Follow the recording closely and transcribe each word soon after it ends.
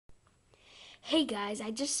Hey guys,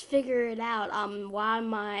 I just figured out why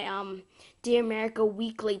my Dear America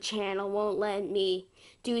Weekly channel won't let me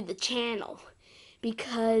do the channel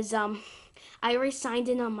because I already signed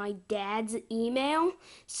in on my dad's email,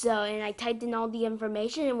 so and I typed in all the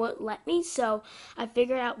information and it won't let me, so I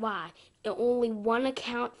figured out why. Only one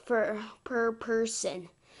account for per person.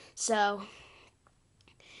 So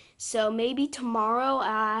maybe tomorrow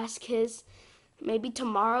I'll ask his. Maybe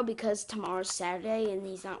tomorrow, because tomorrow's Saturday and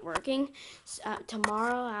he's not working.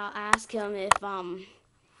 Tomorrow I'll ask him if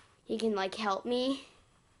he can like help me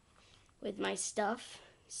with my stuff.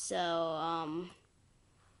 So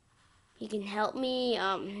he can help me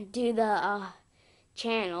do the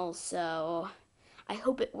channel. So I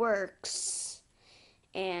hope it works.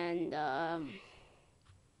 And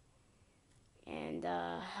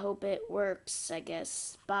hope it works, I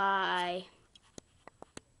guess. Bye.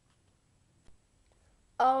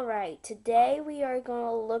 Alright, today we are going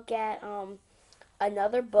to look at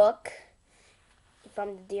another book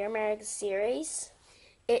from the Dear America series.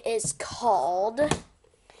 It is called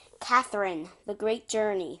Catherine, The Great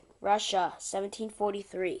Journey, Russia,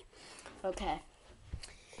 1743. Okay.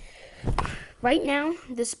 Right now,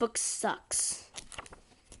 this book sucks.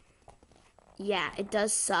 Yeah, it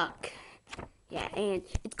does suck. Yeah, and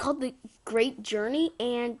it's called The Great Journey,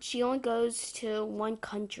 and she only goes to one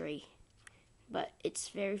country. But it's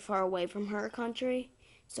very far away from her country.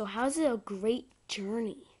 So how's it a great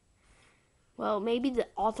journey? Well, maybe the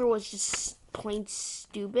author was just plain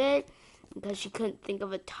stupid because she couldn't think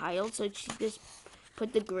of a title, so she just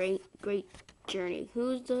put the Great Journey.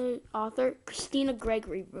 Who's the author? Christina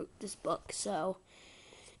Gregory wrote this book, so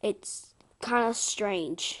it's kind of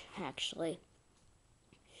strange, actually.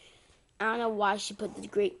 I don't know why she put the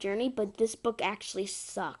Great Journey, but this book actually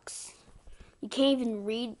sucks. You can't even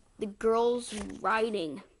read the girl's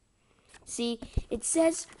writing. See, it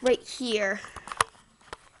says right here.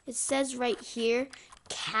 It says right here,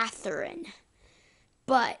 Catherine.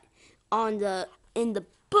 But in the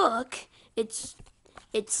book, it's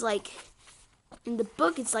like in the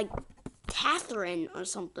book it's like Catherine or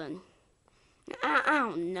something. I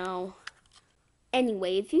don't know.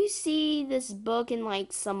 Anyway, if you see this book in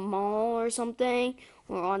like some mall or something,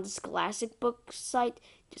 or on the Scholastic book site,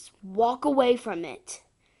 just walk away from it.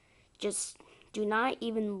 Just do not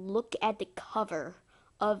even look at the cover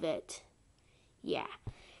of it. Yeah.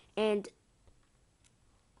 And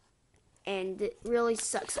it really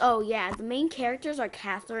sucks. Oh yeah, the main characters are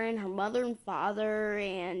Catherine, her mother and father,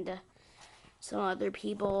 and some other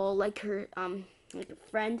people like her like a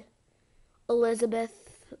friend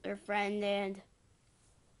Elizabeth, her friend, and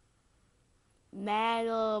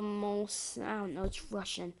Madamos. I don't know. It's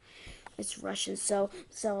Russian. It's Russian. So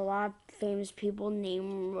a lot of famous people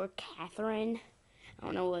named were Catherine. I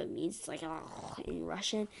don't know what it means. It's like in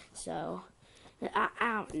Russian. So I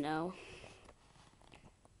don't know.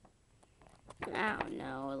 I don't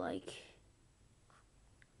know. Like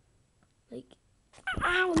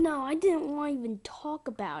I don't know. I didn't want to even talk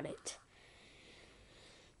about it.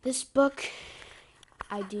 This book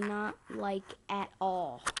I do not like at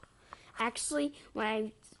all. Actually, when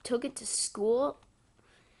I took it to school,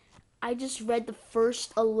 I just read the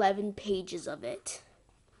first 11 pages of it.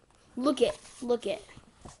 Look it.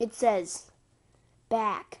 It says,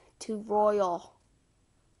 back to royal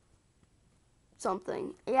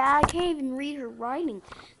something. Yeah, I can't even read her writing,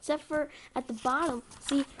 except for at the bottom.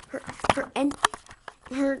 See,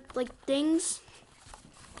 her like things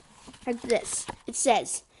like this. It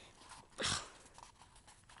says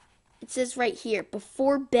right here,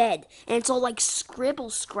 before bed, and it's all like scribble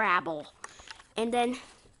scrabble. And then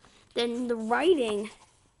the writing,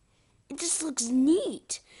 it just looks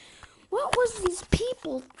neat. What were these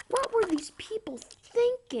people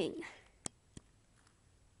thinking?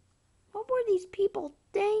 What were these people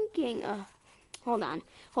thinking? Hold on,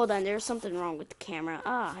 there's something wrong with the camera.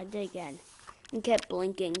 I did again. It kept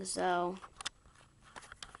blinking, so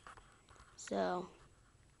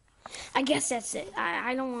I guess that's it.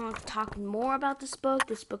 I don't want to talk more about this book.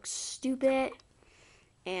 This book's stupid.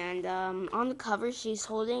 And on the cover, she's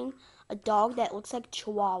holding a dog that looks like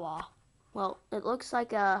Chihuahua. Well, it looks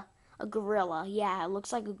like a gorilla. Yeah, it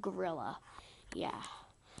looks like a gorilla. Yeah.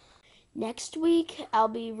 Next week, I'll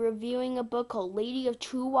be reviewing a book called Lady of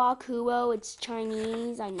Chuwa Kuo. It's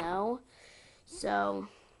Chinese, I know. So,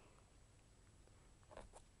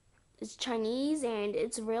 it's Chinese, and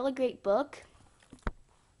it's a really great book.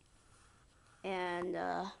 And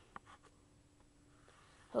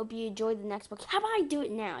Hope you enjoyed the next book. How about I do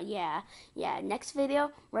it now? Yeah, next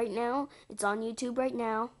video right now. It's on YouTube right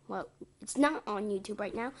now. Well, it's not on YouTube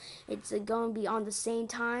right now. It's going to be on the same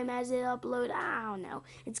time as it upload. I don't know.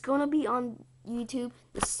 It's going to be on YouTube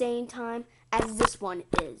the same time as this one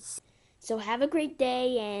is. So have a great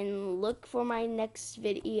day and look for my next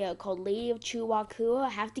video called Lady of Chihuahua. I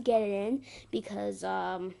have to get it in because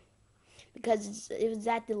it was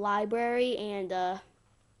at the library and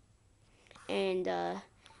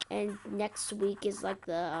and next week is like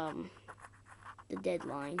the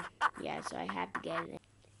deadline. Yeah, so I have to get it.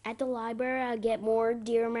 At the library, I get more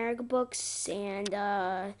Dear America books, and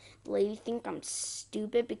the lady think I'm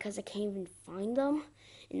stupid because I can't even find them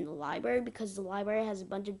in the library because the library has a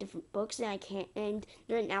bunch of different books and I can't, and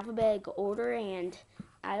they're in alphabetical order, and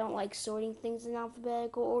I don't like sorting things in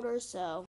alphabetical order, so